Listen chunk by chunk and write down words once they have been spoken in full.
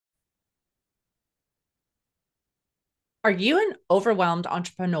Are you an overwhelmed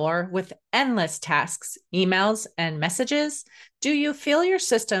entrepreneur with endless tasks, emails, and messages? Do you feel your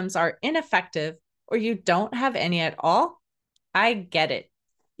systems are ineffective or you don't have any at all? I get it.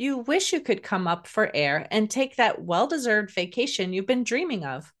 You wish you could come up for air and take that well deserved vacation you've been dreaming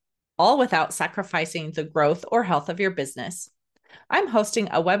of, all without sacrificing the growth or health of your business. I'm hosting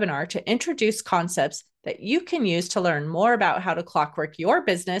a webinar to introduce concepts that you can use to learn more about how to clockwork your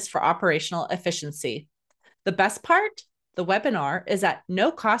business for operational efficiency. The best part? The webinar is at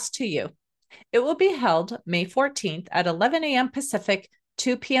no cost to you. It will be held May 14th at 11 a.m. Pacific,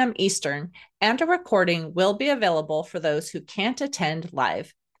 2 p.m. Eastern, and a recording will be available for those who can't attend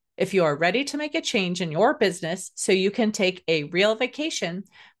live. If you are ready to make a change in your business so you can take a real vacation,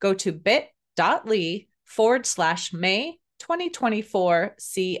 go to bit.ly/May 2024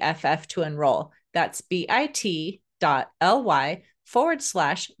 CFF to enroll. That's bit.ly/May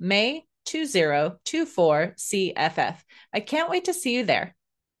 2024 CFF. I can't wait to see you there.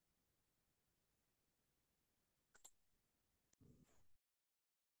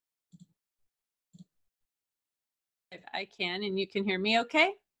 If I can, and you can hear me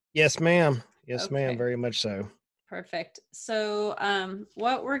okay? Yes, ma'am. Yes, ma'am. Okay, Very much so. perfect. So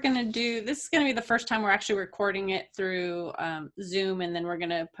what we're going to do, this is going to be the first time we're actually recording it through Zoom, and then we're going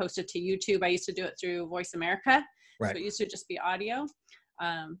to post it to YouTube. I used to do it through Voice America, so Right. it used to just be audio.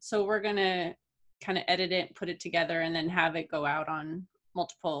 So we're going to kind of edit it, put it together, and then have it go out on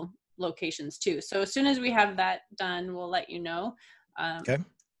multiple locations too. So as soon as we have that done, we'll let you know, Okay.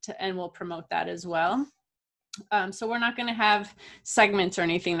 and we'll promote that as well. So we're not going to have segments or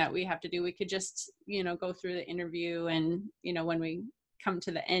anything that we have to do. We could just, go through the interview, and, when we come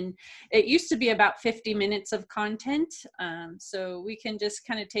to the end, it used to be about 50 minutes of content. So we can just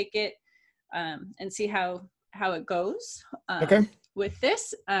kind of take it and see how it goes. Okay. With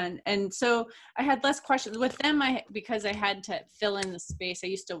this, and so I had less questions with them. Because I had to fill in the space. I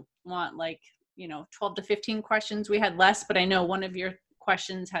used to want 12 to 15 questions. We had less, but I know one of your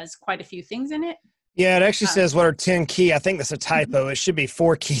questions has quite a few things in it. Yeah, it actually Um, says what are 10 key. I think that's a typo. It should be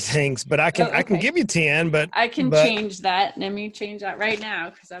 4 key things, but I can oh, I can okay. give you 10, I can but change that. Let me change that right now,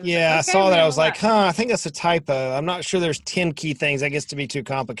 because I was like, yeah, I okay, saw we that. I have a was like, lot. I think that's a typo. I'm not sure there's 10 key things. That gets to be too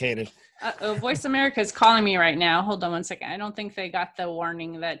complicated. Voice America is calling me right now. Hold on one second. I don't think they got the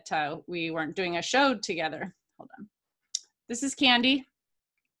warning that we weren't doing a show together. Hold on. This is Candy.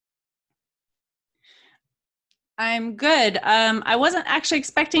 I'm good. I wasn't actually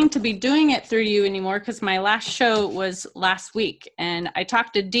expecting to be doing it through you anymore, because my last show was last week, and I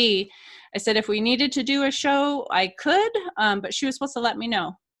talked to Dee. I said if we needed to do a show, I could, but she was supposed to let me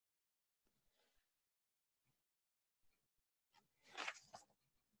know.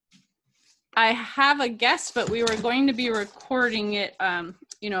 I have a guest, but we were going to be recording it,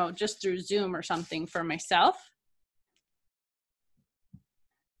 just through Zoom or something for myself.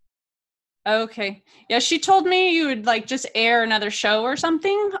 Okay. Yeah, she told me you would just air another show or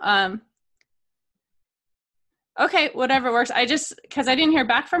something. Okay, whatever works. Because I didn't hear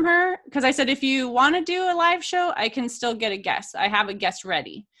back from her, because I said, if you want to do a live show, I can still get a guest. I have a guest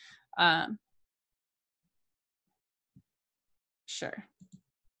ready. Sure.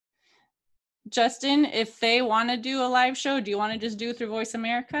 Justin, if they want to do a live show, do you want to just do it through Voice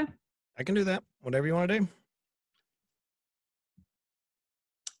America? I can do that. Whatever you want to do.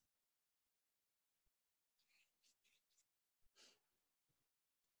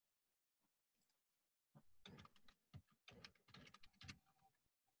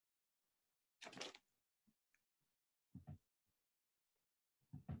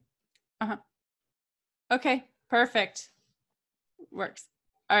 Uh-huh. Okay, perfect. Works.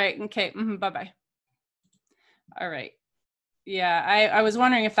 All right, okay. Bye-bye. All right. Yeah, I was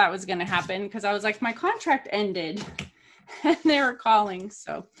wondering if that was going to happen, because I was like, my contract ended and they were calling.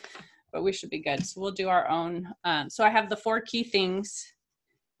 So, but we should be good. So we'll do our own. So I have the 4 key things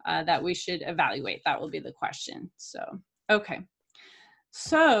that we should evaluate. That will be the question. So, okay.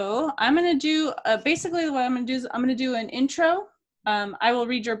 So I'm going to do, basically what I'm going to do is I'm going to do an intro. I will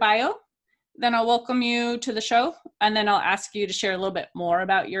read your bio. Then I'll welcome you to the show. And then I'll ask you to share a little bit more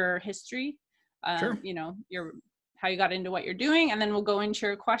about your history. Sure. How you got into what you're doing, and then we'll go into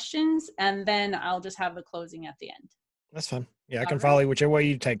your questions, and then I'll just have the closing at the end. That's fine. Yeah, I can All follow right. you whichever way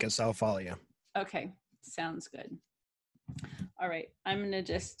you take us. I'll follow you. Okay, sounds good. All right, I'm going to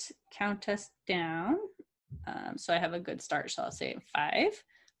just count us down, so I have a good start. So I'll say 5,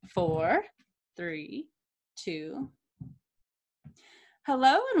 4, 3, 2.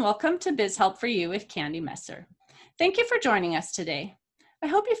 Hello and welcome to Biz Help for You with Candy Messer. Thank you for joining us today. I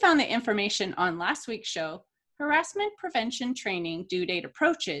hope you found the information on last week's show, Harassment Prevention Training Due Date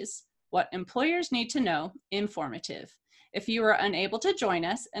Approaches, What Employers Need to Know, informative. If you are unable to join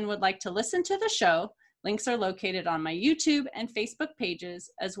us and would like to listen to the show, links are located on my YouTube and Facebook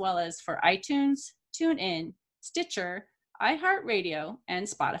pages, as well as for iTunes, TuneIn, Stitcher, iHeartRadio, and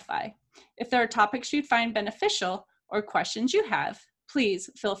Spotify. If there are topics you'd find beneficial or questions you have, please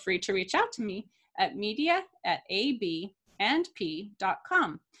feel free to reach out to me at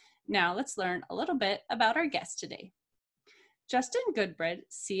media@abandp.com. Now let's learn a little bit about our guest today. Justin Goodbread,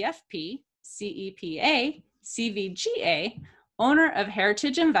 CFP, CEPA, CVGA, owner of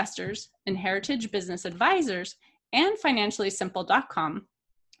Heritage Investors and Heritage Business Advisors and FinanciallySimple.com,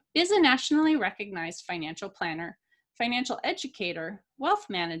 is a nationally recognized financial planner, financial educator, wealth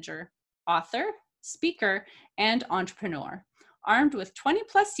manager, author, speaker, and entrepreneur. Armed with 20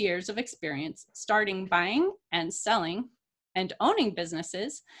 plus years of experience starting, buying, and selling, and owning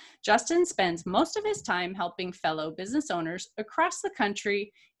businesses, Justin spends most of his time helping fellow business owners across the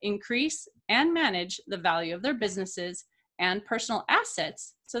country increase and manage the value of their businesses and personal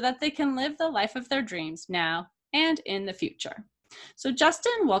assets so that they can live the life of their dreams now and in the future. So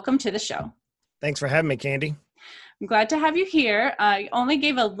Justin, welcome to the show. Thanks for having me, Candy. I'm glad to have you here. I only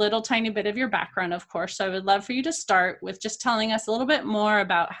gave a little tiny bit of your background, of course, so I would love for you to start with just telling us a little bit more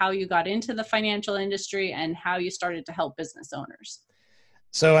about how you got into the financial industry and how you started to help business owners.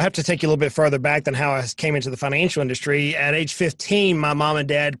 So I have to take you a little bit further back than how I came into the financial industry. At age 15, my mom and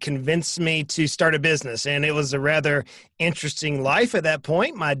dad convinced me to start a business, and it was a rather interesting life at that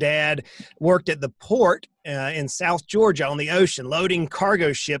point. My dad worked at the port in South Georgia on the ocean, loading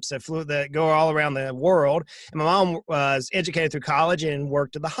cargo ships that go all around the world. And my mom was educated through college and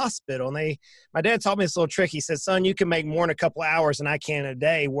worked at the hospital. And my dad taught me this little trick. He said, son, you can make more in a couple hours than I can a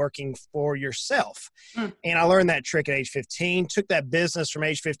day working for yourself. And I learned that trick at age 15, took that business from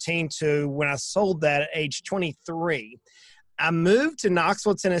age 15 to when I sold that at age 23. I moved to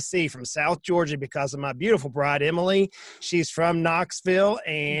Knoxville, Tennessee from South Georgia because of my beautiful bride, Emily. She's from Knoxville,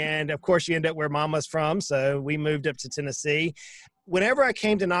 and of course, you end up where Mama's from, so we moved up to Tennessee. Whenever I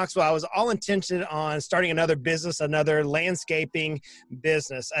came to Knoxville, I was all intentioned on starting another business, another landscaping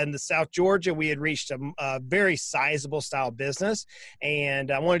business. And in South Georgia, we had reached a very sizable style business,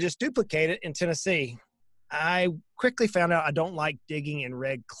 and I want to just duplicate it in Tennessee. I quickly found out I don't like digging in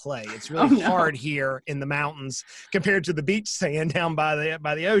red clay. It's really hard here in the mountains compared to the beach sand down by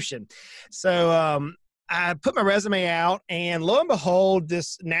the ocean. So I put my resume out, and lo and behold,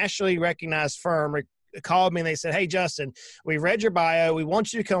 this nationally recognized firm called me and they said, hey, Justin, we read your bio. We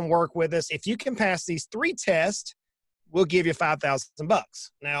want you to come work with us. If you can pass these 3 tests, we'll give you $5,000.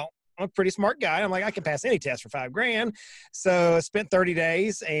 Now, I'm a pretty smart guy. I'm like, I can pass any test for $5,000. So I spent 30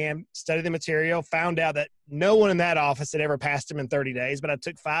 days and studied the material, found out that no one in that office had ever passed them in 30 days, but I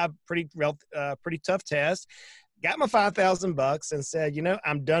took 5 pretty tough tests, got my $5,000 and said,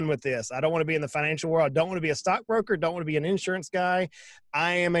 I'm done with this. I don't want to be in the financial world. I don't want to be a stockbroker. Don't want to be an insurance guy.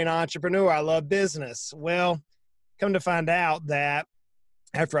 I am an entrepreneur. I love business. Well, come to find out that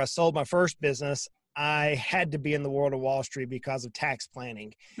after I sold my first business, I had to be in the world of Wall Street because of tax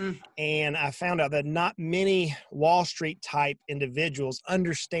planning. And I found out that not many Wall Street type individuals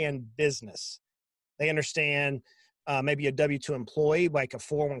understand business. They understand maybe a W-2 employee, like a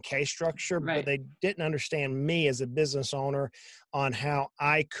 401k structure, but they didn't understand me as a business owner on how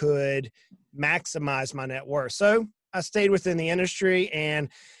I could maximize my net worth. So I stayed within the industry, and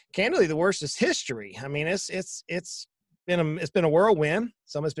candidly, the worst is history. I mean, it's been a whirlwind.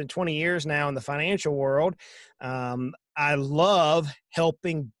 So it's been 20 years now in the financial world. I love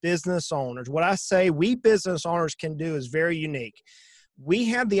helping business owners. What I say we business owners can do is very unique. We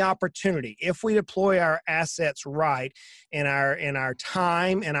have the opportunity, if we deploy our assets right and our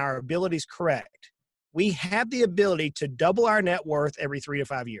time and our abilities correct, we have the ability to double our net worth every 3 to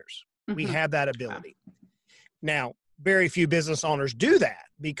 5 years. We have that ability. Now, very few business owners do that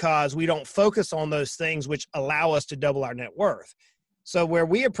because we don't focus on those things which allow us to double our net worth. So where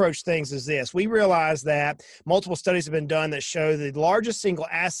we approach things is this. We realize that multiple studies have been done that show the largest single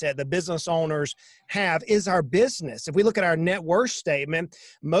asset the business owners have is our business. If we look at our net worth statement,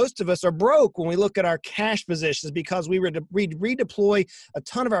 most of us are broke when we look at our cash positions because we redeploy a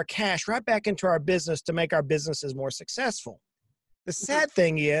ton of our cash right back into our business to make our businesses more successful. The sad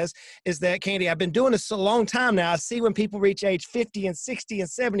thing is that, Candy, I've been doing this a long time now. I see when people reach age 50 and 60 and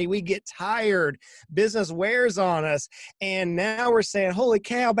 70, we get tired. Business wears on us. And now we're saying, holy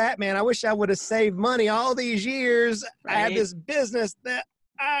cow, Batman, I wish I would have saved money all these years. I have this business that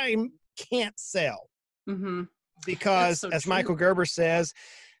I can't sell. Because, so as Michael Gerber says,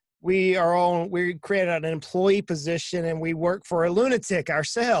 we created an employee position and we work for a lunatic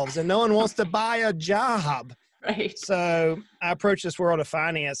ourselves, and no one wants to buy a job. Right. So I approach this world of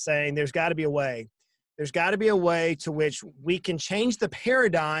finance saying there's got to be a way. There's got to be a way to which we can change the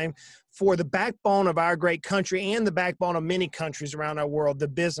paradigm for the backbone of our great country and the backbone of many countries around our world, the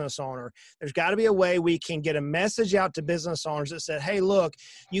business owner. There's got to be a way we can get a message out to business owners that said, hey, look,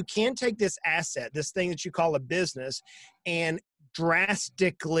 you can take this asset, this thing that you call a business, and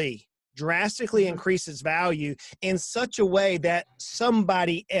drastically increase its value in such a way that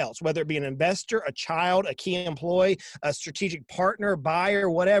somebody else, whether it be an investor, a child, a key employee, a strategic partner,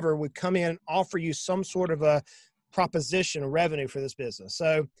 buyer, whatever, would come in and offer you some sort of a proposition of revenue for this business.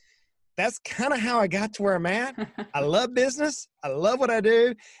 So that's kind of how I got to where I'm at. I love business. I love what I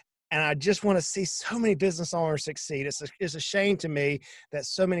do. And I just want to see so many business owners succeed. It's a shame to me that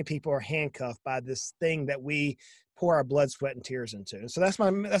so many people are handcuffed by this thing that we pour our blood, sweat, and tears into. And so that's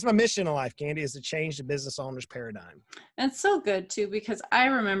my mission in life, Candy, is to change the business owner's paradigm. And it's so good too, because I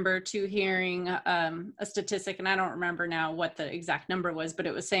remember too hearing a statistic, and I don't remember now what the exact number was, but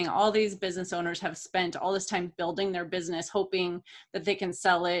it was saying all these business owners have spent all this time building their business, hoping that they can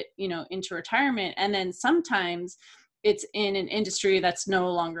sell it, into retirement. And then sometimes it's in an industry that's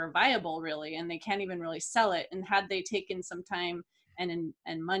no longer viable really, and they can't even really sell it. And had they taken some time and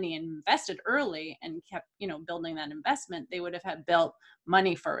money and invested early and kept, building that investment, they would have had built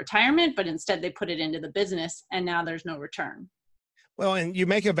money for retirement, but instead they put it into the business and now there's no return. Well, and you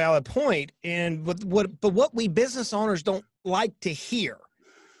make a valid point. And what we business owners don't like to hear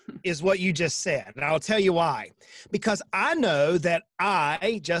is what you just said. And I'll tell you why. Because I know that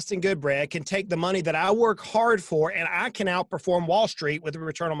I, Justin Goodbread, can take the money that I work hard for and I can outperform Wall Street with a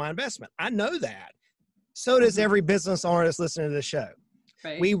return on my investment. I know that. So does every business owner that's listening to the show.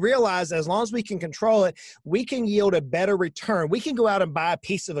 Right. We realize that as long as we can control it, we can yield a better return. We can go out and buy a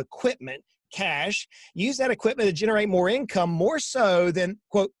piece of equipment, cash, use that equipment to generate more income, more so than,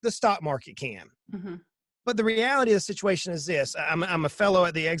 quote, the stock market can. Mm-hmm. But the reality of the situation is this. I'm a fellow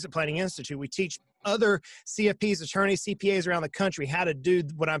at the Exit Planning Institute. We teach other CFPs, attorneys, CPAs around the country how to do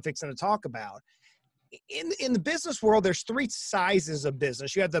what I'm fixing to talk about. In the business world, there's three sizes of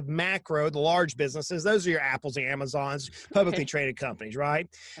business. You have the macro, the large businesses. Those are your Apples and Amazons, publicly traded companies, right?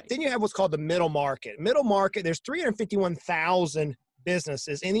 Then you have what's called the middle market. Middle market, there's 351,000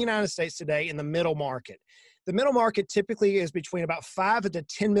 businesses in the United States today in the middle market. The middle market typically is between about $5 to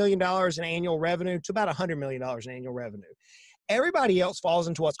 $10 million in annual revenue to about $100 million in annual revenue. Everybody else falls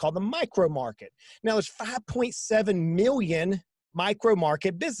into what's called the micro market. Now, there's 5.7 million micro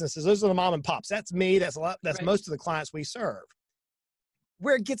market businesses. Those are the mom and pops. That's me. That's Right. Most of the clients we serve.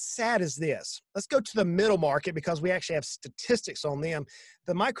 Where it gets sad is this. Let's go to the middle market because we actually have statistics on them.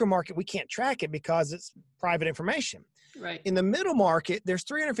 The micro market, we can't track it because it's private information. Right. In the middle market, there's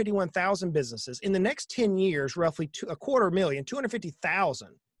 351,000 businesses. In the next 10 years, roughly 250,000.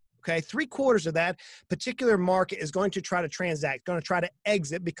 Okay, 3/4 of that particular market is going to try to transact, going to try to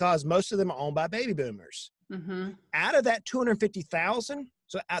exit because most of them are owned by baby boomers. Mm-hmm. Out of that 250,000,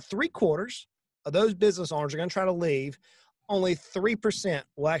 so at 3/4 of those business owners are going to try to leave, only 3%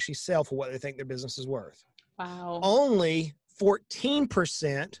 will actually sell for what they think their business is worth. Wow. Only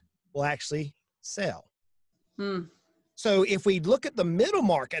 14% will actually sell. Hmm. So if we look at the middle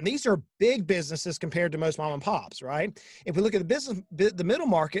market, and these are big businesses compared to most mom and pops, right? If we look at the middle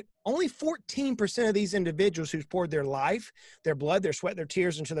market, only 14% of these individuals who've poured their life, their blood, their sweat, their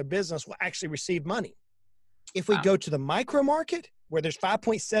tears into their business will actually receive money. If we go to the micro market, where there's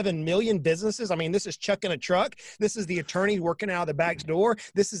 5.7 million businesses, I mean, this is Chuck in a truck. This is the attorney working out the back door.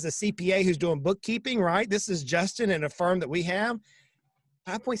 This is the CPA who's doing bookkeeping, right? This is Justin and a firm that we have.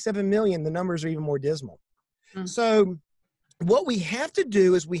 5.7 million, the numbers are even more dismal. Mm. So what we have to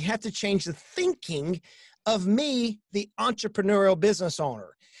do is we have to change the thinking of me, the entrepreneurial business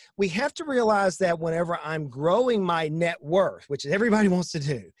owner. We have to realize that whenever I'm growing my net worth, which everybody wants to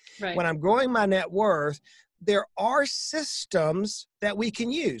do, Right. when I'm growing my net worth, there are systems that we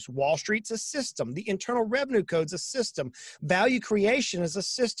can use. Wall Street's a system. The Internal Revenue Code's a system. Value creation is a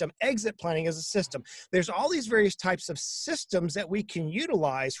system. Exit planning is a system. There's all these various types of systems that we can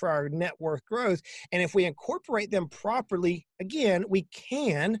utilize for our net worth growth. And if we incorporate them properly, again, we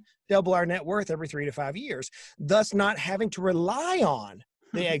can double our net worth every 3 to 5 years, thus not having to rely on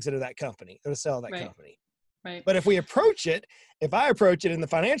the exit of that company or the sale of that Right. company. Right. But if I approach it in the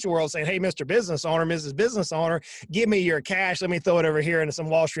financial world saying, hey, Mr. Business Owner, Mrs. Business Owner, give me your cash. Let me throw it over here into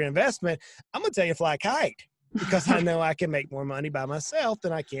some Wall Street investment. I'm going to tell you fly kite because I know I can make more money by myself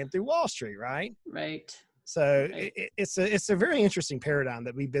than I can through Wall Street, right? Right. So Right. it's a very interesting paradigm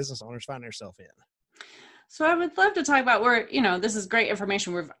that we business owners find ourselves in. So I would love to talk about where, this is great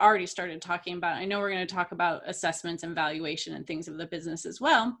information we've already started talking about. I know we're going to talk about assessments and valuation and things of the business as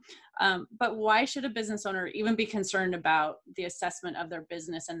well. But why should a business owner even be concerned about the assessment of their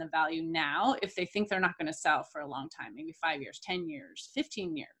business and the value now if they think they're not going to sell for a long time, maybe 5 years, 10 years,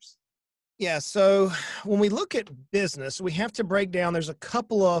 15 years? Yeah. So when we look at business, we have to break down, there's a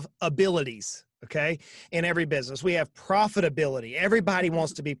couple of abilities. Okay. In every business, we have profitability. Everybody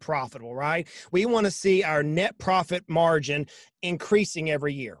wants to be profitable, right? We want to see our net profit margin increasing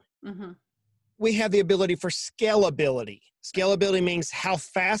every year. Mm-hmm. We have the ability for scalability. Scalability means how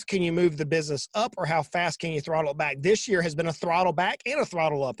fast can you move the business up or how fast can you throttle it back? This year has been a throttle back and a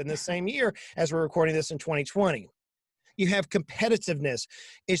throttle up in the same year as we're recording this in 2020. You have competitiveness.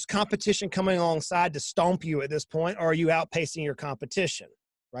 Is competition coming alongside to stomp you at this point, or are you outpacing your competition,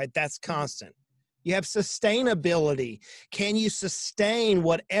 right? That's constant. You have sustainability. Can you sustain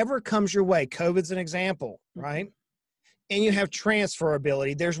whatever comes your way? COVID's an example, right? And you have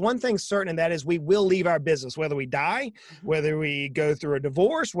transferability. There's one thing certain, and that is we will leave our business, whether we die, whether we go through a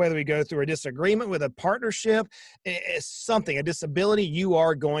divorce, whether we go through a disagreement with a partnership, something, a disability, you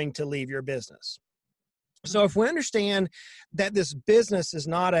are going to leave your business. So if we understand that this business is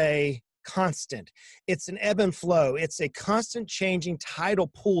not a constant, it's an ebb and flow, it's a constant changing tidal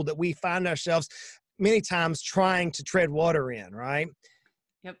pool that we find ourselves many times trying to tread water in, right?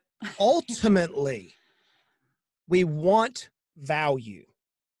 Yep. Ultimately, we want value.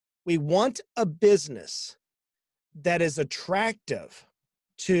 We want a business that is attractive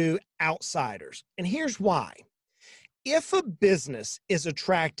to outsiders. And here's why. If a business is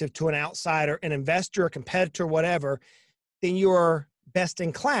attractive to an outsider, an investor, a competitor, whatever, then you're best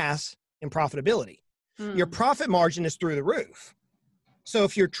in class in profitability. Your profit margin is through the roof. So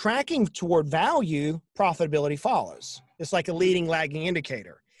if you're tracking toward value, profitability follows. It's like a leading lagging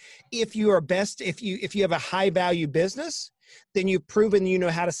indicator. If you are best, if you have a high value business, then you've proven you know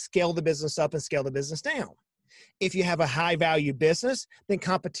how to scale the business up and scale the business down. If you have a high value business, then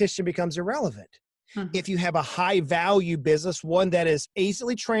competition becomes irrelevant. Mm-hmm. If you have a high value business, one that is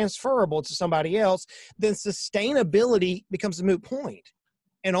easily transferable to somebody else, then sustainability becomes a moot point.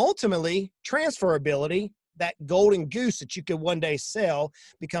 And ultimately, transferability, that golden goose that you could one day sell,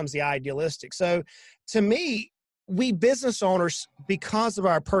 becomes the idealistic. So to me, we business owners, because of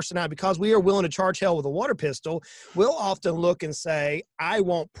our personality, because we are willing to charge hell with a water pistol, we'll often look and say, I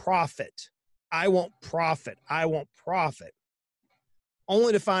want profit. I want profit. I want profit.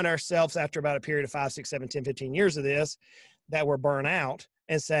 Only to find ourselves after about a period of 5, 6, 7, 10, 15 years of this, that we're burnt out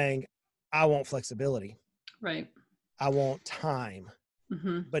and saying, I want flexibility. Right. I want time.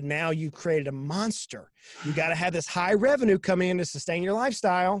 Mm-hmm. But now you've created a monster. You got to have this high revenue coming in to sustain your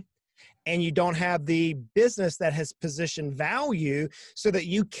lifestyle. And you don't have the business that has positioned value so that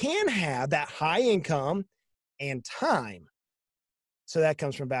you can have that high income and time. So that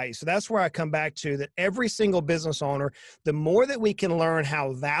comes from value. So that's where I come back to that every single business owner, the more that we can learn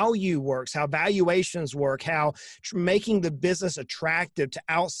how value works, how valuations work, how making the business attractive to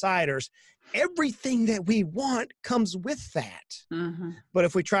outsiders, everything that we want comes with that. Mm-hmm. But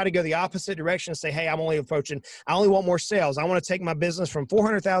if we try to go the opposite direction and say, hey, I only want more sales. I want to take my business from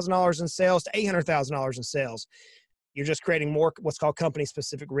 $400,000 in sales to $800,000 in sales. You're just creating more what's called company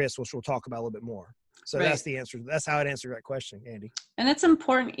specific risk, which we'll talk about a little bit more. So right. That's the answer. That's how I'd answer that question, Andy. And it's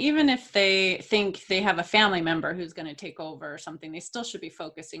important, even if they think they have a family member who's going to take over or something, they still should be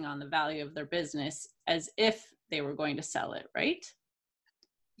focusing on the value of their business as if they were going to sell it, right?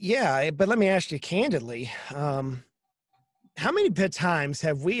 Yeah, but let me ask you candidly, how many times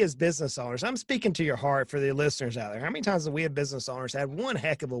have we as business owners, I'm speaking to your heart for the listeners out there, how many times have we as business owners had one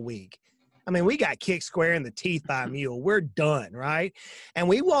heck of a week? I mean, we got kicked square in the teeth by a mule. We're done, right? And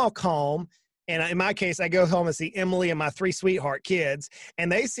we walk home, and in my case, I go home and see Emily and my 3 sweetheart kids,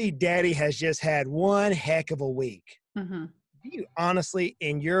 and they see daddy has just had one heck of a week. Mm-hmm. Do you honestly,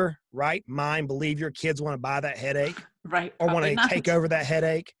 in your right mind, believe your kids want to buy that headache? Right. Or want to take over that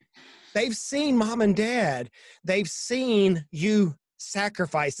headache? They've seen mom and dad. They've seen you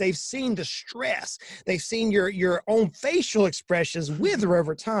sacrifice. They've seen the stress. They've seen your own facial expressions wither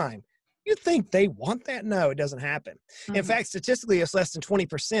over time. You think they want that? No, it doesn't happen. Mm-hmm. In fact, statistically, it's less than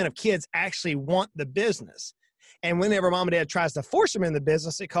 20% of kids actually want the business. And whenever mom and dad tries to force them in the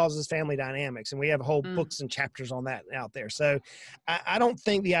business, it causes family dynamics. And we have whole books and chapters on that out there. So I don't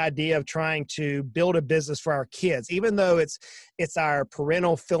think the idea of trying to build a business for our kids, even though it's our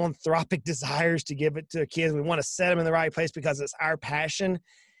parental philanthropic desires to give it to kids, we want to set them in the right place because it's our passion.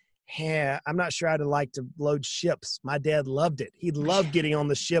 Yeah, I'm not sure I'd like to load ships. My dad loved it. He loved getting on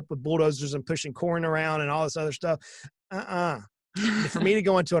the ship with bulldozers and pushing corn around and all this other stuff. For me to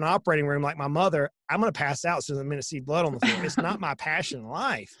go into an operating room like my mother, I'm going to pass out as soon as I'm going to see blood on the floor. It's not my passion in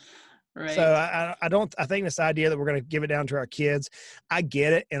life. Right. So I think this idea that we're going to give it down to our kids, I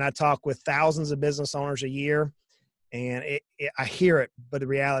get it. And I talk with thousands of business owners a year, and I hear it, but the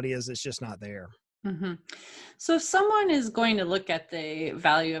reality is it's just not there. Mm-hmm. So if someone is going to look at the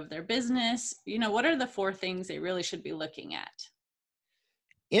value of their business, what are the 4 things they really should be looking at?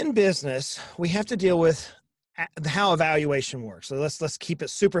 In business, we have to deal with how evaluation works. So let's keep it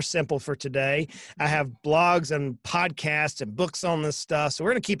super simple for today. I have blogs and podcasts and books on this stuff, so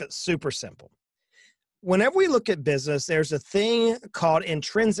we're going to keep it super simple. Whenever we look at business, there's a thing called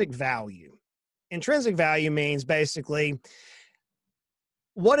intrinsic value. Intrinsic value means basically,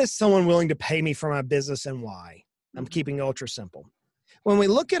 what is someone willing to pay me for my business and why? I'm keeping it ultra simple. When we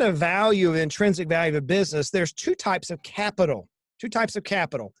look at a value of intrinsic value of a business, there's two types of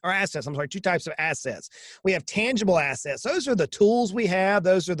assets. We have tangible assets. Those are the tools we have.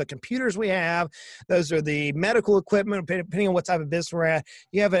 Those are the computers we have. Those are the medical equipment, depending on what type of business we're at.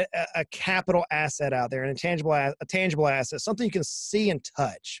 You have a capital asset out there, and a tangible asset, something you can see and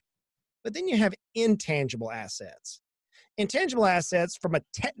touch. But then you have intangible assets. Intangible assets, from a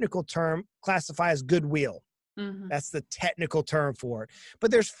technical term, classify as goodwill. Mm-hmm. That's the technical term for it.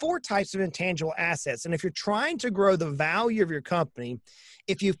 But there's 4 types of intangible assets. And if you're trying to grow the value of your company,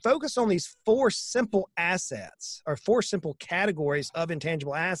 if you focus on these 4 simple assets or 4 simple categories of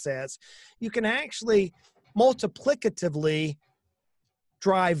intangible assets, you can actually multiplicatively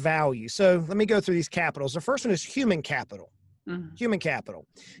drive value. So let me go through these capitals. The first one is human capital. Mm-hmm. Human capital.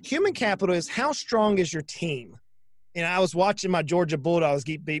 Human capital is how strong is your team? I was watching my Georgia Bulldogs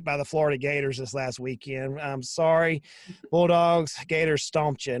get beat by the Florida Gators this last weekend. I'm sorry, Bulldogs, Gators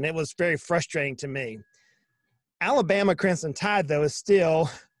stomped you, and it was very frustrating to me. Alabama Crimson Tide, though, is still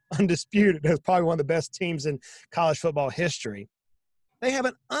undisputed as probably one of the best teams in college football history. They have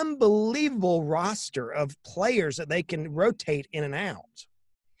an unbelievable roster of players that they can rotate in and out.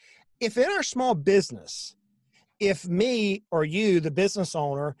 If in our small business, if me or you, the business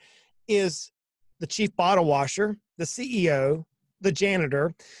owner, is the chief bottle washer, the CEO, the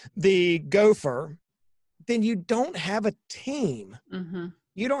janitor, the gopher, then you don't have a team. Mm-hmm.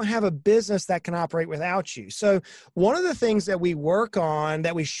 You don't have a business that can operate without you. So one of the things that we work on,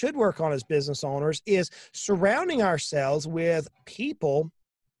 that we should work on as business owners, is surrounding ourselves with people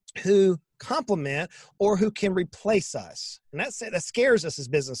who complement or who can replace us. And that scares us as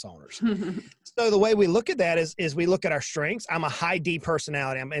business owners. So the way we look at that is we look at our strengths. I'm a high D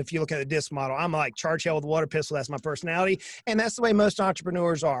personality. If you look at the DISC model, I'm like charge hell with a water pistol. That's my personality. And that's the way most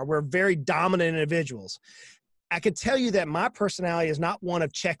entrepreneurs are. We're very dominant individuals. I could tell you that my personality is not one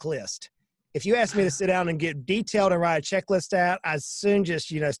of checklist. If you ask me to sit down and get detailed and write a checklist out, I'd soon just,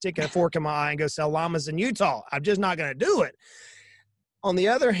 stick a fork in my eye and go sell llamas in Utah. I'm just not going to do it. On the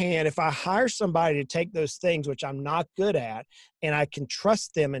other hand, if I hire somebody to take those things, which I'm not good at, and I can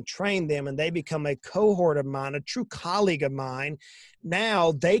trust them and train them, and they become a cohort of mine, a true colleague of mine,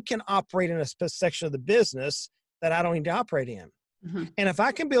 now they can operate in a specific section of the business that I don't need to operate in. Mm-hmm. And if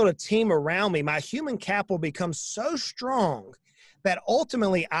I can build a team around me, my human capital becomes so strong that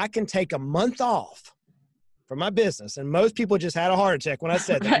ultimately I can take a month off from my business. And most people just had a heart attack when I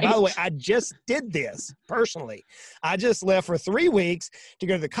said that. Right. By the way, I just did this personally. I just left for 3 weeks to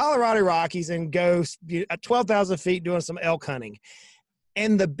go to the Colorado Rockies and go at 12,000 feet doing some elk hunting.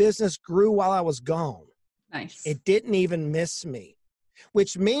 And the business grew while I was gone. Nice. It didn't even miss me,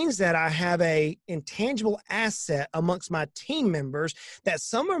 which means that I have a intangible asset amongst my team members that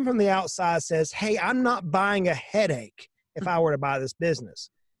someone from the outside says, hey, I'm not buying a headache if I were to buy this business.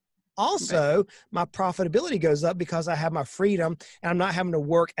 Also, my profitability goes up because I have my freedom and I'm not having to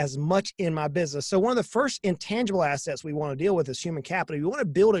work as much in my business. So one of the first intangible assets we want to deal with is human capital. You want to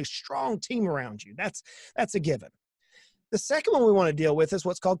build a strong team around you. That's a given. The second one we want to deal with is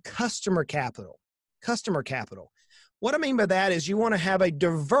what's called customer capital. Customer capital. What I mean by that is you want to have a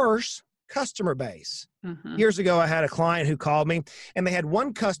diverse customer base. Mm-hmm. Years ago, I had a client who called me, and they had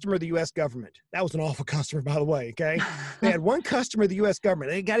one customer, the U.S. government. That was an awful customer, by the way, okay? They had one customer, the U.S. government.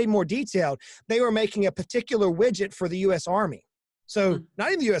 They got even more detailed. They were making a particular widget for the U.S. Army. So not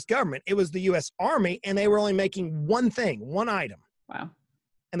even the U.S. government, it was the U.S. Army, and they were only making one thing, one item. Wow.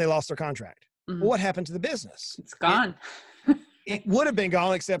 And they lost their contract. Mm-hmm. Well, what happened to the business? It's gone. It would have been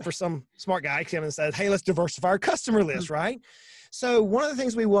gone except for some smart guy came and said, hey, let's diversify our customer list, right? So one of the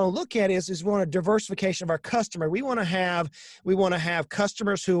things we want to look at is we want a diversification of our customer. We want to have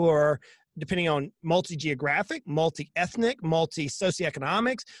customers who are, depending on multi-geographic, multi-ethnic,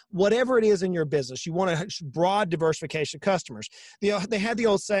 multi-socioeconomics, whatever it is in your business. You want a broad diversification of customers. They had the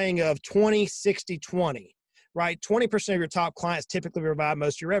old saying of 20, 60, 20. right? 20% of your top clients typically provide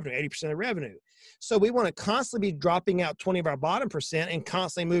most of your revenue, 80% of the revenue. So we want to constantly be dropping out 20 of our bottom percent and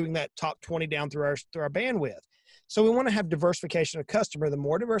constantly moving that top 20 down through our bandwidth. So we want to have diversification of customer. The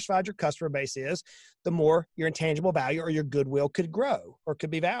more diversified your customer base is, the more your intangible value or your goodwill could grow or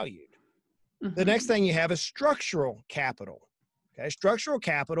could be valued. Mm-hmm. The next thing you have is structural capital. Okay, structural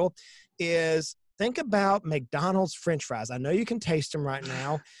capital is, think about McDonald's French fries. I know you can taste them right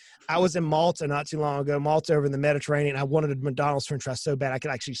now. I was in Malta not too long ago, Malta over in the Mediterranean. I wanted a McDonald's French fries so bad I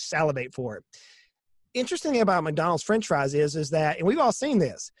could actually salivate for it. Interesting thing about McDonald's French fries is that, and we've all seen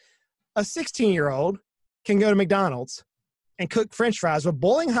this, a 16-year-old can go to McDonald's and cook French fries with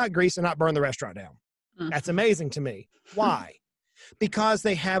boiling hot grease and not burn the restaurant down. That's amazing to me. Why? Because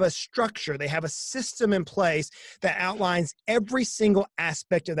they have a structure, they have a system in place that outlines every single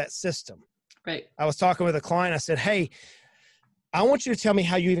aspect of that system. Right. I was talking with a client. I said, hey, I want you to tell me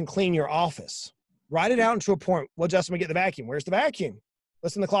how you even clean your office. Write it out into a point. Well, Justin, we get the vacuum. Where's the vacuum?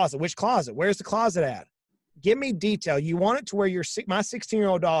 What's in the closet? Which closet? Where's the closet at? Give me detail. You want it to where my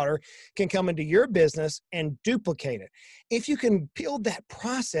 16-year-old daughter can come into your business and duplicate it. If you can build that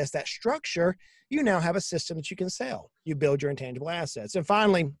process, that structure, you now have a system that you can sell. You build your intangible assets. And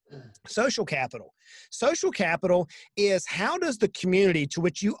finally, social capital. Social capital is, how does the community to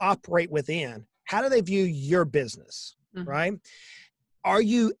which you operate within, how do they view your business, right? Are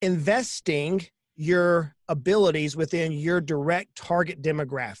you investing your abilities within your direct target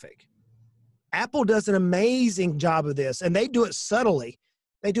demographic? Apple does an amazing job of this, and they do it subtly.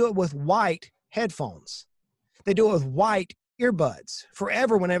 They do it with white headphones. They do it with white earbuds.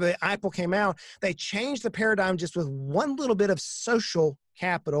 Forever, whenever the Apple came out, they changed the paradigm just with one little bit of social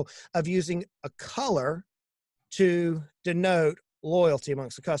capital of using a color to denote loyalty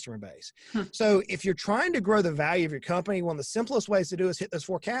amongst the customer base. So if you're trying to grow the value of your company, one of the simplest ways to do is hit those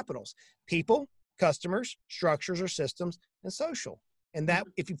four capitals: people, customers, structures or systems, and social. And that,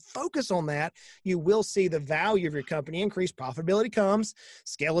 if you focus on that, you will see the value of your company increase. Profitability comes,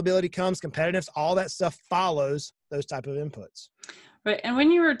 scalability comes, competitiveness, all that stuff follows those type of inputs. Right. And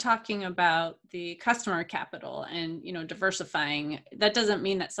when you were talking about the customer capital and, diversifying, that doesn't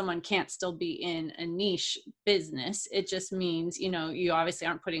mean that someone can't still be in a niche business. It just means, you obviously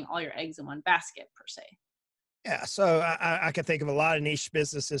aren't putting all your eggs in one basket per se. Yeah, so I can think of a lot of niche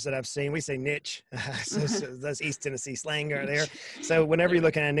businesses that I've seen. We say niche. So that's East Tennessee slang right there. So whenever you're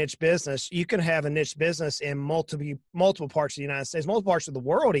looking at a niche business, you can have a niche business in multiple parts of the United States, multiple parts of the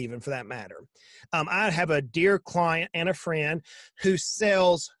world even, for that matter. I have a dear client and a friend who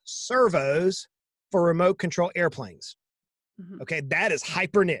sells servos for remote control airplanes. Okay, that is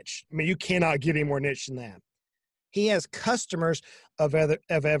hyper niche. I mean, you cannot get any more niche than that. He has customers of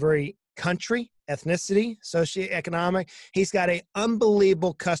every country, ethnicity, socioeconomic. He's got an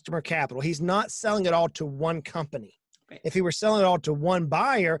unbelievable customer capital. He's not selling it all to one company. Right. If he were selling it all to one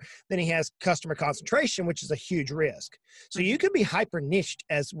buyer, then he has customer concentration, which is a huge risk. So you could be hyper niched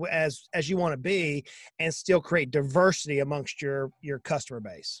as you want to be and still create diversity amongst your customer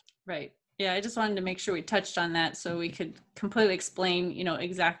base. Right. Yeah, I just wanted to make sure we touched on that so we could completely explain,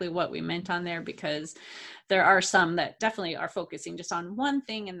 exactly what we meant on there, because there are some that definitely are focusing just on one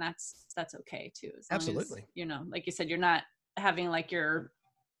thing, and that's okay too. Absolutely. As, like you said, you're not having like your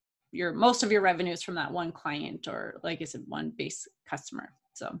most of your revenues from that one client, or like you said, one base customer.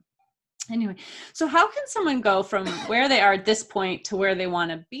 So anyway, so how can someone go from where they are at this point to where they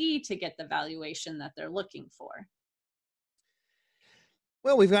want to be to get the valuation that they're looking for?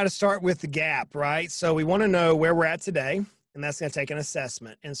 Well, we've got to start with the gap, right? So we want to know where we're at today, and that's going to take an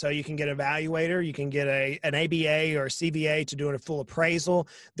assessment. And so you can get an evaluator, you can get an ABA or a CVA to do a full appraisal.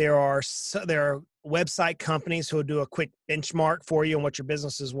 There are website companies who will do a quick benchmark for you on what your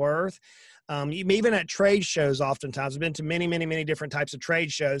business is worth. Even at trade shows, oftentimes, I've been to many, many, many different types of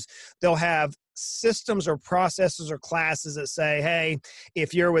trade shows. They'll have systems or processes or classes that say, hey,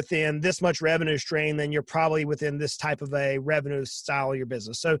 if you're within this much revenue stream, then you're probably within this type of a revenue style of your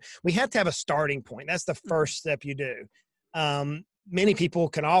business. So we have to have a starting point. That's the first step you do. Many people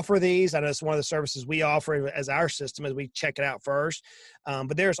can offer these. I know it's one of the services we offer as our system, as we check it out first.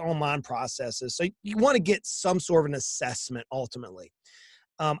 But there's online processes. So you want to get some sort of an assessment ultimately.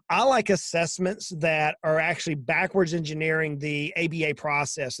 I like assessments that are actually backwards engineering the ABA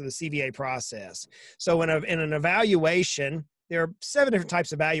process or the CVA process. So in an evaluation, there are 7 different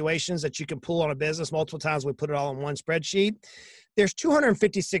types of evaluations that you can pull on a business. Multiple times we put it all in one spreadsheet. There's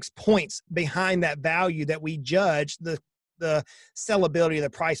 256 points behind that value that we judge the sellability of the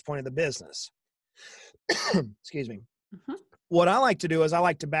price point of the business. Excuse me. Mm-hmm. What I like to do is I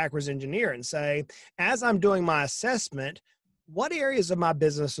like to backwards engineer and say, as I'm doing my assessment, what areas of my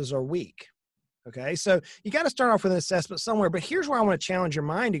businesses are weak? Okay, so you got to start off with an assessment somewhere, but here's where I want to challenge your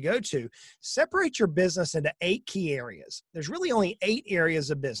mind to go to. Separate your business into 8 key areas. There's really only 8 areas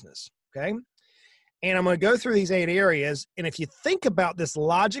of business, okay? And I'm going to go through these 8 areas, and if you think about this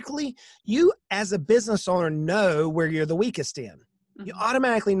logically, you as a business owner know where you're the weakest in. You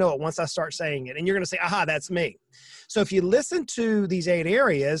automatically know it once I start saying it, and you're going to say, aha, that's me. So if you listen to these 8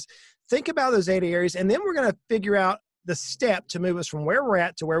 areas, think about those 8 areas, and then we're going to figure out the step to move us from where we're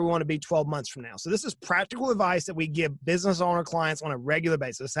at to where we want to be 12 months from now. So this is practical advice that we give business owner clients on a regular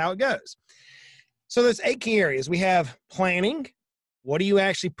basis. That's how it goes. So there's 8 key areas. We have planning. What are you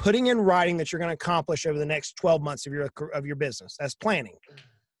actually putting in writing that you're going to accomplish over the next 12 months of your business? That's planning.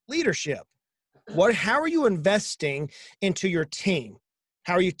 Leadership. How are you investing into your team?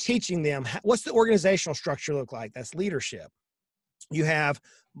 How are you teaching them? What's the organizational structure look like? That's leadership. You have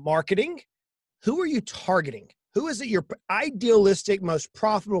marketing. Who are you targeting? Who is it your idealistic, most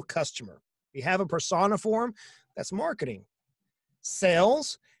profitable customer? You have a persona for them. That's marketing.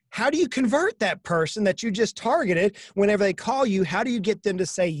 Sales. How do you convert that person that you just targeted whenever they call you? How do you get them to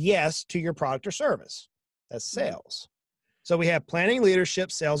say yes to your product or service? That's sales. So we have planning,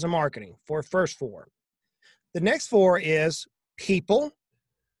 leadership, sales, and marketing for first 4. The next 4 is people.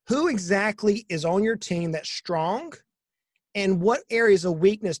 Who exactly is on your team that's strong? And what areas of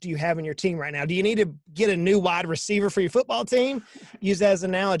weakness do you have in your team right now? Do you need to get a new wide receiver for your football team? Use that as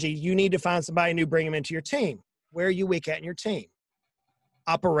an analogy. You need to find somebody new, bring them into your team. Where are you weak at in your team?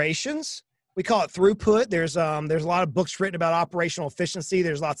 Operations. We call it throughput. There's a lot of books written about operational efficiency.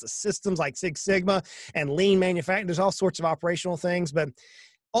 There's lots of systems like Six Sigma and lean manufacturing. There's all sorts of operational things. But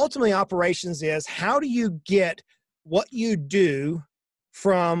ultimately, operations is how do you get what you do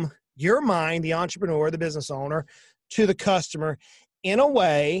from your mind, the entrepreneur, the business owner, to the customer in a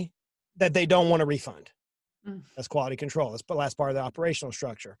way that they don't want to refund. That's quality control. That's the last part of the operational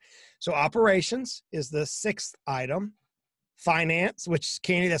structure. So operations is the 6th item. Finance, which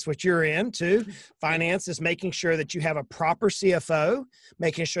Candy, that's what you're in too. Finance is making sure that you have a proper CFO,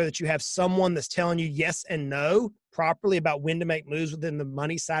 making sure that you have someone that's telling you yes and no properly about when to make moves within the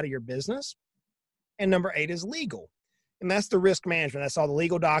money side of your business. And number 8 is legal. And that's the risk management. That's all the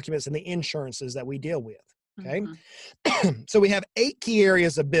legal documents and the insurances that we deal with. Okay. So we have 8 key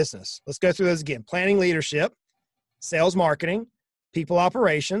areas of business. Let's go through those again. Planning, leadership, sales, marketing, people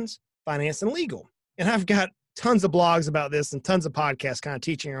operations, finance, and legal. And I've got tons of blogs about this and tons of podcasts kind of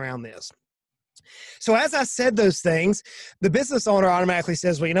teaching around this. So as I said those things, the business owner automatically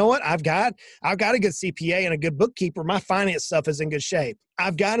says, well, you know what? I've got a good CPA and a good bookkeeper. My finance stuff is in good shape.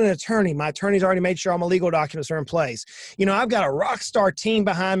 I've got an attorney. My attorney's already made sure all my legal documents are in place. You know, I've got a rock star team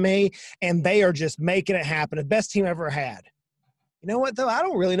behind me and they are just making it happen. The best team I've ever had. You know what though? I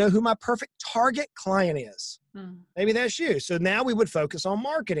don't really know who my perfect target client is. Maybe that's you. So now we would focus on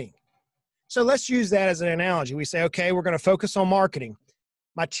marketing. So let's use that as an analogy. We say, okay, we're going to focus on marketing.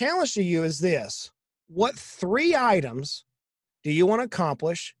 My challenge to you is this. What 3 items do you want to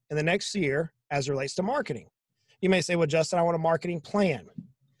accomplish in the next year as it relates to marketing? You may say, well, Justin, I want a marketing plan.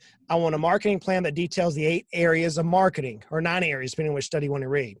 I want a marketing plan that details the 8 areas of marketing, or 9 areas, depending on which study you want to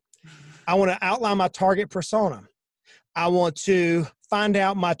read. I want to outline my target persona. I want to find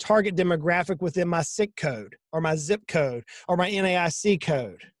out my target demographic within my SIC code or my zip code or my NAIC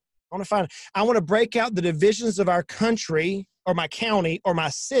code. I want to break out the divisions of our country or my county or my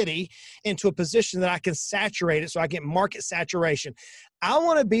city into a position that I can saturate it so I get market saturation. I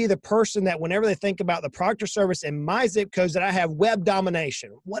want to be the person that whenever they think about the product or service in my zip codes that I have web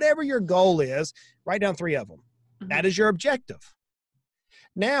domination. Whatever your goal is, write down 3 of them. That is your objective.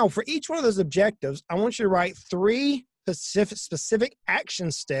 Now, for each one of those objectives, I want you to write 3 specific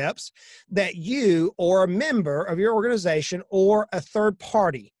action steps that you or a member of your organization or a third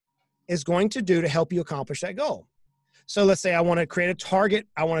party is going to do to help you accomplish that goal. So let's say I want to create a target.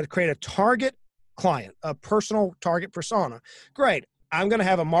 I want to create a target client, a personal target persona. Great. I'm going to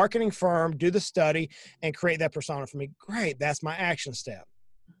have a marketing firm do the study and create that persona for me. Great. That's my action step.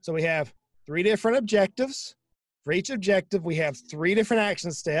 So we have 3 different objectives. For each objective, we have 3 different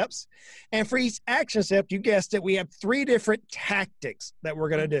action steps. And for each action step, you guessed it, we have 3 different tactics that we're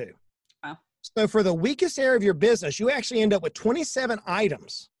going to do. Wow. So for the weakest area of your business, you actually end up with 27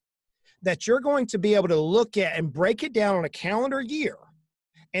 items that you're going to be able to look at and break it down on a calendar year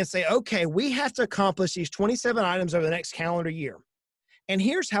and say, okay, we have to accomplish these 27 items over the next calendar year. And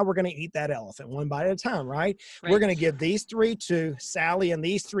here's how we're going to eat that elephant one bite at a time, right? We're going to give these 3 to Sally and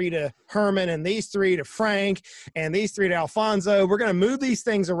these 3 to Herman and these 3 to Frank and these 3 to Alfonso. We're going to move these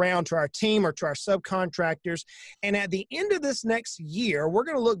things around to our team or to our subcontractors. And at the end of this next year, we're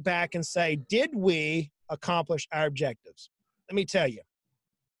going to look back and say, did we accomplish our objectives? Let me tell you,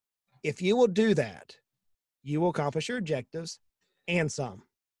 If you will do that, you will accomplish your objectives and some.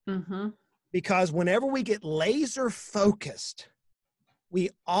 Mm-hmm. Because whenever we get laser focused, we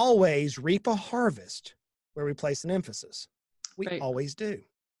always reap a harvest where we place an emphasis. We Right. always do.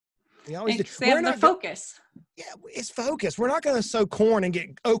 We always do. They have the focus. Yeah, it's focus. We're not going to sow corn and get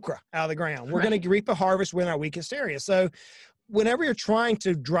okra out of the ground. We're going to reap a harvest within our weakest area. So whenever you're trying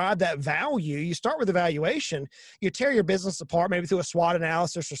to drive that value, you start with evaluation. You tear your business apart, maybe through a SWOT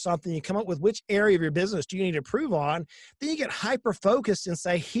analysis or something. You come up with which area of your business do you need to improve on. Then you get hyper-focused and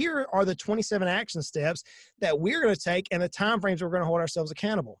say, here are the 27 action steps that we're going to take and the timeframes we're going to hold ourselves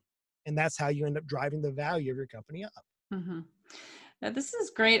accountable. And that's how you end up driving the value of your company up. Mm-hmm. Now, this is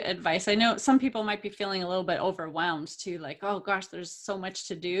great advice. I know some people might be feeling a little bit overwhelmed too, like, oh gosh, there's so much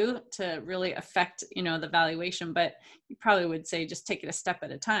to do to really affect, the valuation, but you probably would say just take it a step at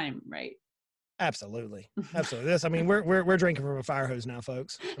a time, right? Absolutely. Absolutely. We're drinking from a fire hose now,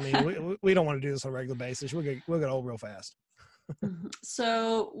 folks. I mean, we don't want to do this on a regular basis. We'll get old real fast.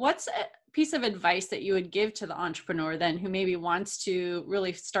 So what's a piece of advice that you would give to the entrepreneur then who maybe wants to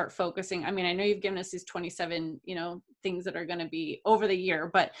really start focusing? I mean, I know you've given us these 27, things that are going to be over the year,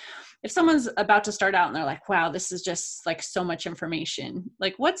 but if someone's about to start out and they're like, wow, this is just like so much information,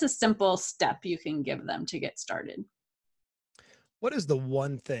 like what's a simple step you can give them to get started? What is the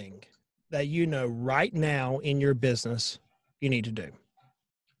one thing that right now in your business you need to do?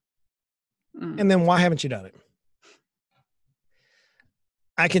 And then why haven't you done it?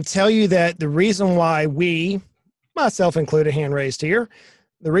 I can tell you that the reason why we, myself included, hand raised here,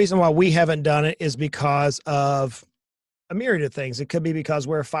 the reason why we haven't done it is because of a myriad of things. It could be because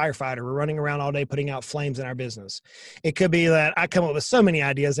we're a firefighter. We're running around all day putting out flames in our business. It could be that I come up with so many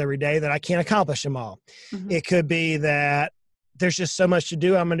ideas every day that I can't accomplish them all. Mm-hmm. It could be that there's just so much to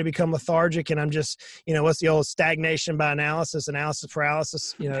do. I'm going to become lethargic and I'm just, what's the old stagnation by analysis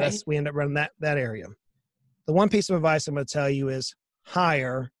paralysis. We end up running that area. The one piece of advice I'm going to tell you is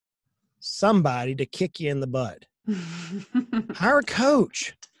hire somebody to kick you in the butt. Hire a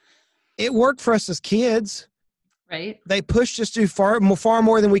coach. It worked for us as kids. Right. They pushed us to far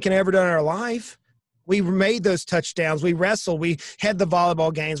more than we can ever do in our life. We made those touchdowns. We wrestled. We had the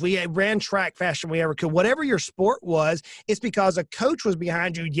volleyball games. We ran track faster than we ever could. Whatever your sport was, it's because a coach was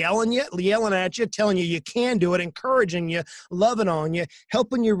behind you, yelling at you, telling you can do it, encouraging you, loving on you,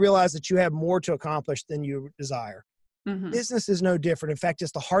 helping you realize that you have more to accomplish than you desire. Mm-hmm. Business is no different. In fact,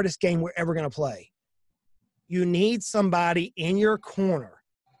 it's the hardest game we're ever going to play. You need somebody in your corner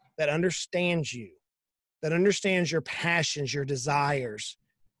that understands you, that understands your passions, your desires,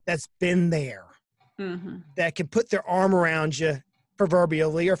 that's been there, mm-hmm. that can put their arm around you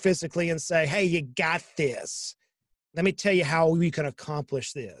proverbially or physically and say, hey, you got this. Let me tell you how we can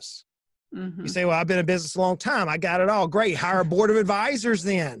accomplish this. Mm-hmm. You say, well, I've been in business a long time. I got it all. Great. Hire a board of advisors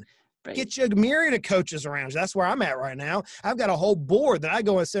then. Right. Get you a myriad of coaches around you. That's where I'm at right now. I've got a whole board that I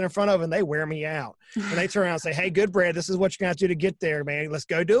go and sit in front of and they wear me out. And they turn around and say, hey, Goodbread, this is what you're going to have to do to get there, man. Let's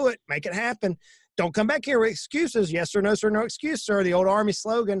go do it. Make it happen. Don't come back here with excuses. Yes sir, no sir, no excuse, sir. The old Army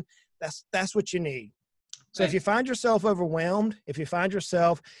slogan. That's what you need. So if you find yourself overwhelmed, if you find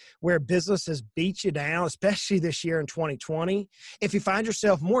yourself where business has beat you down, especially this year in 2020, if you find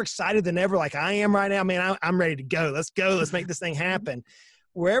yourself more excited than ever, like I am right now, man, I'm ready to go. Let's go. Let's make this thing happen.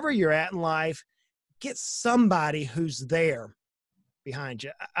 Wherever you're at in life, get somebody who's there behind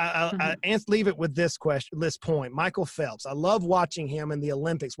you. I leave it with this point. Michael Phelps. I love watching him in the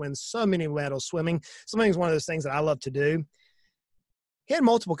Olympics win so many medals swimming. Swimming is one of those things that I love to do. He had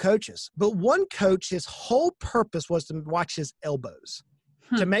multiple coaches, but one coach, his whole purpose was to watch his elbows,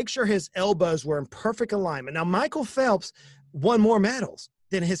 to make sure his elbows were in perfect alignment. Now, Michael Phelps won more medals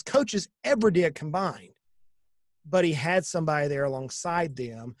than his coaches ever did combined. But he had somebody there alongside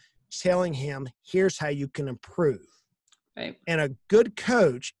them telling him, here's how you can improve. Right. And a good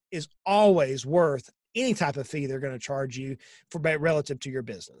coach is always worth any type of fee they're going to charge you for relative to your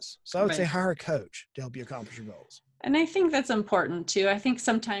business. So I would say hire a coach to help you accomplish your goals. And I think that's important too. I think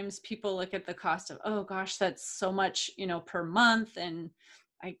sometimes people look at the cost of, oh gosh, that's so much, per month. And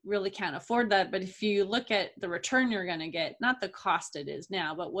I really can't afford that. But if you look at the return you're going to get, not the cost it is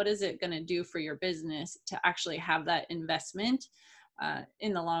now, but what is it going to do for your business to actually have that investment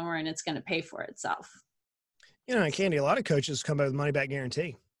in the long run, it's going to pay for itself. And Candy, a lot of coaches come by with money back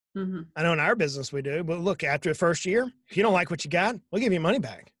guarantee. Mm-hmm. I know in our business we do, but look, after the first year, if you don't like what you got, we'll give you money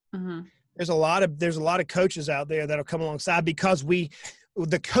back. Mm-hmm. There's a lot of coaches out there that'll come alongside because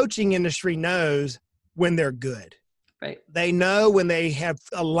the coaching industry knows when they're good. Right. They know when they have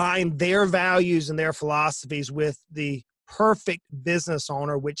aligned their values and their philosophies with the perfect business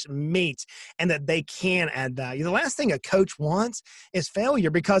owner, which meets and that they can add value. The last thing a coach wants is failure,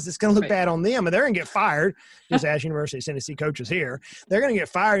 because it's going to look bad on them and they're going to get fired. Just as University of Tennessee coaches here, they're going to get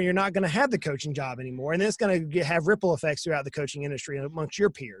fired and you're not going to have the coaching job anymore. And it's going to have ripple effects throughout the coaching industry and amongst your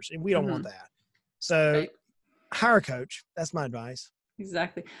peers. And we don't want that. So hire a coach. That's my advice.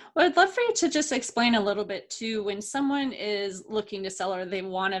 Exactly. Well, I'd love for you to just explain a little bit too, when someone is looking to sell or they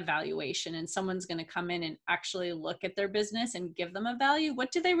want a valuation and someone's going to come in and actually look at their business and give them a value,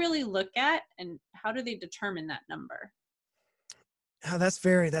 what do they really look at and how do they determine that number? Oh, that's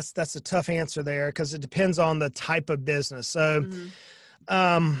a tough answer there, because it depends on the type of business. So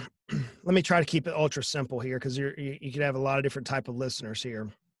let me try to keep it ultra simple here, because you could have a lot of different type of listeners here.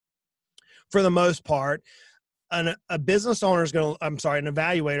 For the most part, a business owner is an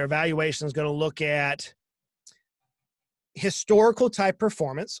evaluation is going to look at historical type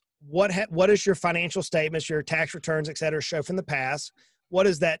performance. What is your financial statements, your tax returns, et cetera, show from the past? What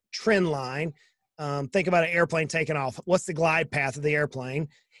is that trend line? Think about an airplane taking off. What's the glide path of the airplane?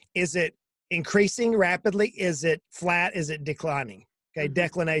 Is it increasing rapidly? Is it flat? Is it declining? Okay.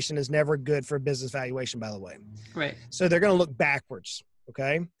 Declination is never good for a business valuation, by the way. Right. So they're going to look backwards.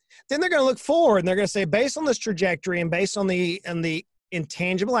 Okay. Then they're going to look forward and they're going to say, based on this trajectory and based on the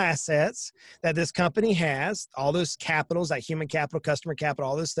intangible assets that this company has, all those capitals, like human capital, customer capital,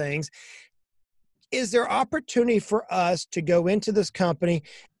 all those things, is there opportunity for us to go into this company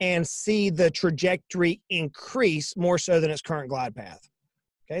and see the trajectory increase more so than its current glide path?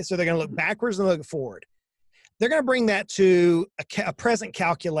 Okay. So they're going to look backwards and look forward. They're going to bring that to a present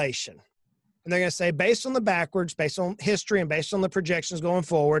calculation. And they're going to say, based on the backwards, based on history, and based on the projections going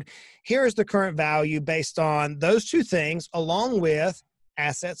forward, here is the current value based on those two things, along with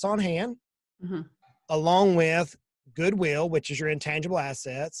assets on hand, along with goodwill, which is your intangible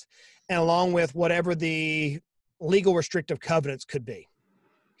assets, and along with whatever the legal restrictive covenants could be.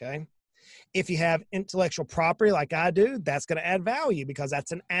 Okay. If you have intellectual property like I do, that's going to add value because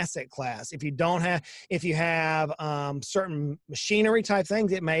that's an asset class. If you have certain machinery type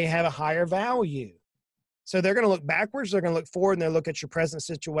things, it may have a higher value. So they're going to look backwards, they're going to look forward, and they'll look at your present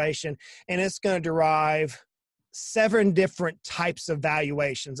situation, and it's going to derive 7 different types of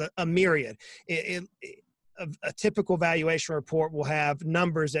valuations, a myriad. A typical valuation report will have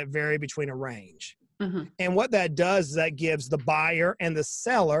numbers that vary between a range. And what that does is that gives the buyer and the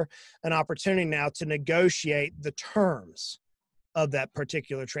seller an opportunity now to negotiate the terms of that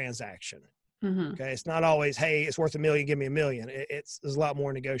particular transaction. Okay. It's not always, hey, it's worth $1 million, give me $1 million. There's a lot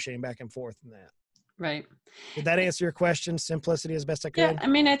more negotiating back and forth than that. Right. Did that answer your question? Simplicity as best I could? Yeah. I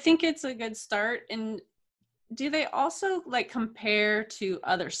mean, I think it's a good start. And do they also compare to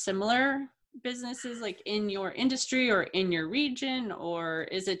other similar businesses like in your industry or in your region, or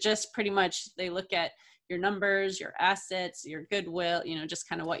is it just pretty much they look at your numbers, your assets, your goodwill, just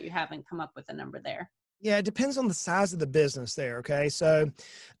kind of what you have and come up with a number there? Yeah, it depends on the size of the business there. Okay. So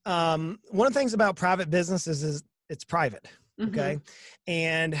one of the things about private businesses is it's private. Okay.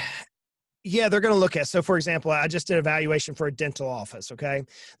 And yeah, they're going to look at, so for example, I just did a valuation for a dental office. Okay.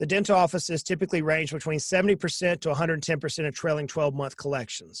 The dental offices typically range between 70% to 110% of trailing 12-month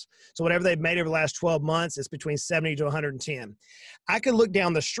collections. So whatever they've made over the last 12 months, it's between 70 to 110. I could look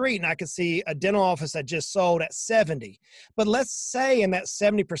down the street and I could see a dental office that just sold at 70. But let's say in that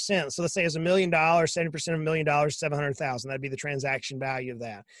 70%, so let's say it's $1 million, 70% of $1 million, $700,000. That'd be the transaction value of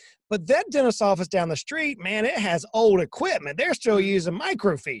that. But that dentist office down the street, man, it has old equipment. They're still using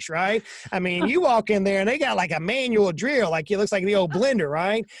microfiche, right? I mean, you walk in there and they got like a manual drill, like it looks like the old blender,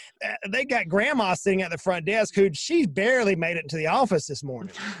 right? They got grandma sitting at the front desk who she barely made it into the office this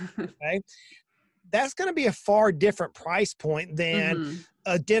morning. Okay. That's going to be a far different price point than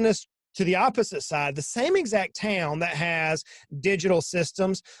a dentist to the opposite side, the same exact town that has digital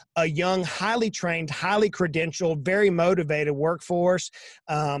systems, a young, highly trained, highly credentialed, very motivated workforce,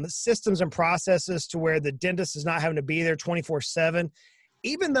 systems and processes to where the dentist is not having to be there 24/7.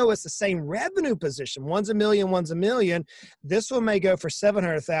 Even though it's the same revenue position, one's $1 million, one's $1 million, this one may go for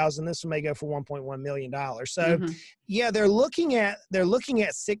 $700,000, this one may go for $1.1 million. So yeah, they're looking at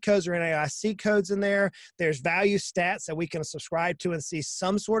SIC codes or NAIC codes in there. There's value stats that we can subscribe to and see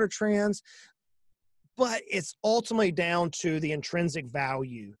some sort of trends, but it's ultimately down to the intrinsic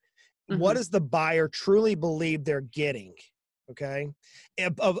value. What does the buyer truly believe they're getting? Okay.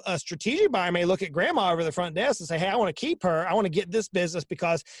 A strategic buyer may look at grandma over the front desk and say, hey, I want to keep her. I want to get this business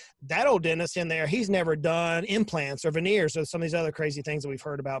because that old dentist in there, he's never done implants or veneers or some of these other crazy things that we've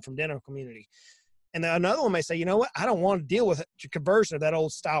heard about from dental community. And then another one may say, you know what? I don't want to deal with the conversion of that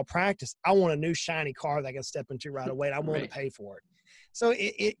old style practice. I want a new shiny car that I can step into right away. And I'm willing to pay for it. So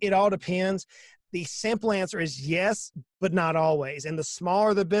it all depends. The simple answer is yes, but not always. And the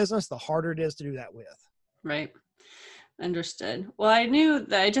smaller the business, the harder it is to do that with. Right. Understood. Well, I knew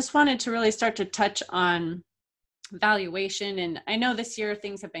that I just wanted to really start to touch on valuation. And I know this year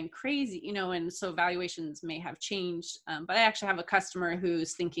things have been crazy, and so valuations may have changed. But I actually have a customer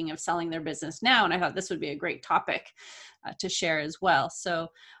who's thinking of selling their business now. And I thought this would be a great topic to share as well. So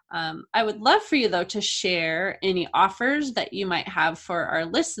I would love for you, though, to share any offers that you might have for our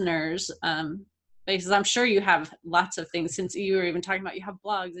listeners. Because I'm sure you have lots of things, since you were even talking about you have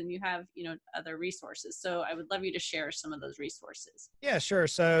blogs and you have, other resources. So I would love you to share some of those resources. Yeah, sure.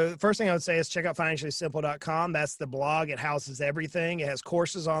 So the first thing I would say is check out financiallysimple.com. That's the blog. It houses everything. It has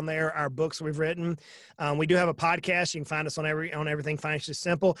courses on there, our books we've written. We do have a podcast. You can find us on everything Financially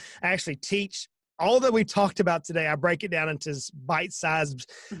Simple. I actually teach all that we talked about today. I break it down into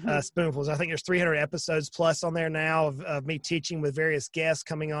bite-sized spoonfuls. I think there's 300 episodes plus on there now of me teaching with various guests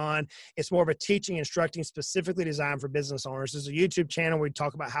coming on. It's more of a teaching, instructing specifically designed for business owners. There's a YouTube channel where we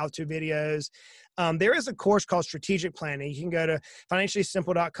talk about how-to videos. There is a course called Strategic Planning. You can go to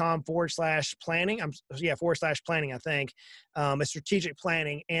financiallysimple.com/planning. /planning, I think. It's Strategic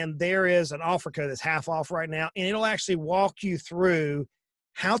Planning. And there is an offer code that's half off right now. And it'll actually walk you through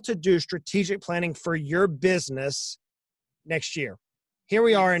how to do strategic planning for your business next year. Here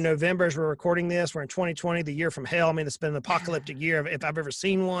we are in November as we're recording this. We're in 2020, the year from hell. I mean, it's been an apocalyptic year if I've ever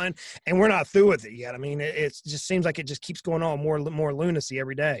seen one, and we're not through with it yet. I mean, it just seems like it just keeps going on, more lunacy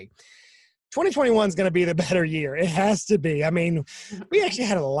every day. 2021 is going to be the better year. It has to be. I mean, we actually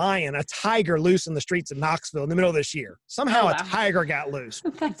had a tiger loose in the streets of Knoxville in the middle of this year. Somehow a tiger got loose.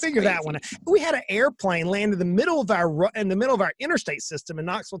 Figure that one out. We had an airplane land in the middle of our interstate system in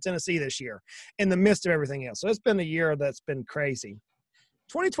Knoxville, Tennessee this year, in the midst of everything else. So it's been a year that's been crazy.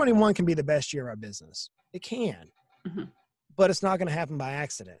 2021 can be the best year of our business. It can, but it's not going to happen by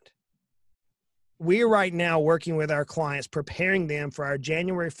accident. We're right now working with our clients, preparing them for our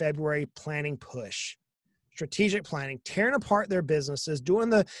January, February planning push. Strategic planning, tearing apart their businesses,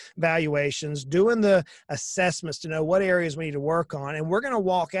 doing the valuations, doing the assessments to know what areas we need to work on. And we're going to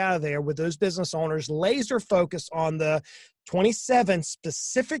walk out of there with those business owners laser focused on the 27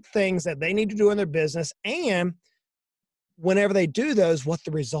 specific things that they need to do in their business. And whenever they do those, what the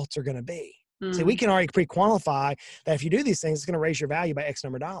results are going to be. So we can already pre-qualify that if you do these things, it's going to raise your value by X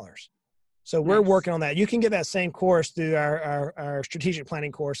number of dollars. So we're working on that. You can get that same course through our strategic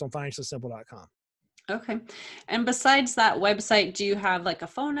planning course on financiallysimple.com. Okay. And besides that website, do you have like a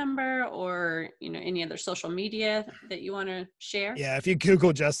phone number or, any other social media that you want to share? Yeah. If you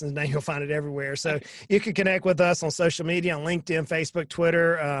Google Justin's name, you'll find it everywhere. So you can connect with us on social media, on LinkedIn, Facebook,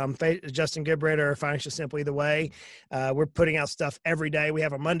 Twitter, Justin Goodbread or Financially Simple, either way. We're putting out stuff every day. We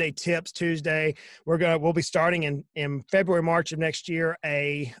have a Monday tips, Tuesday. We'll be starting in February, March of next year,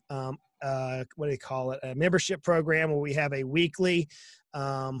 a membership program where we have a weekly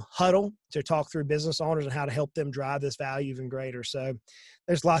huddle to talk through business owners and how to help them drive this value even greater. So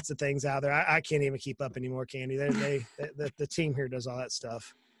there's lots of things out there. I can't even keep up anymore, Candy. The team here does all that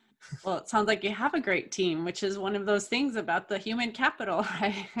stuff. Well, it sounds like you have a great team, which is one of those things about the human capital,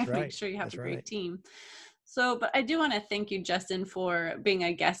 right? Make sure you have a great team. So, but I do want to thank you, Justin, for being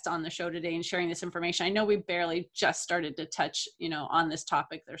a guest on the show today and sharing this information. I know we barely just started to touch, on this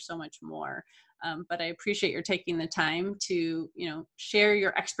topic. There's so much more, but I appreciate your taking the time to, share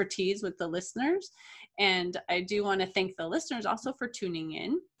your expertise with the listeners. And I do want to thank the listeners also for tuning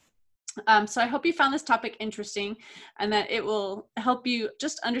in. So I hope you found this topic interesting and that it will help you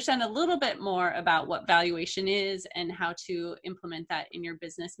just understand a little bit more about what valuation is and how to implement that in your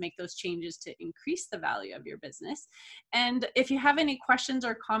business, make those changes to increase the value of your business. And if you have any questions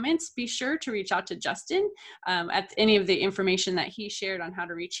or comments, be sure to reach out to Justin at any of the information that he shared on how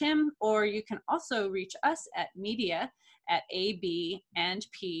to reach him, or you can also reach us at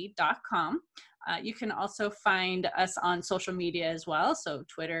media@abandp.com. You can also find us on social media as well. So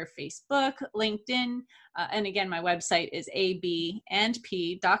Twitter, Facebook, LinkedIn. And again, my website is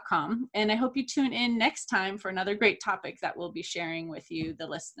abandp.com. And I hope you tune in next time for another great topic that we'll be sharing with you, the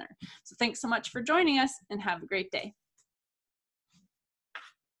listener. So thanks so much for joining us and have a great day.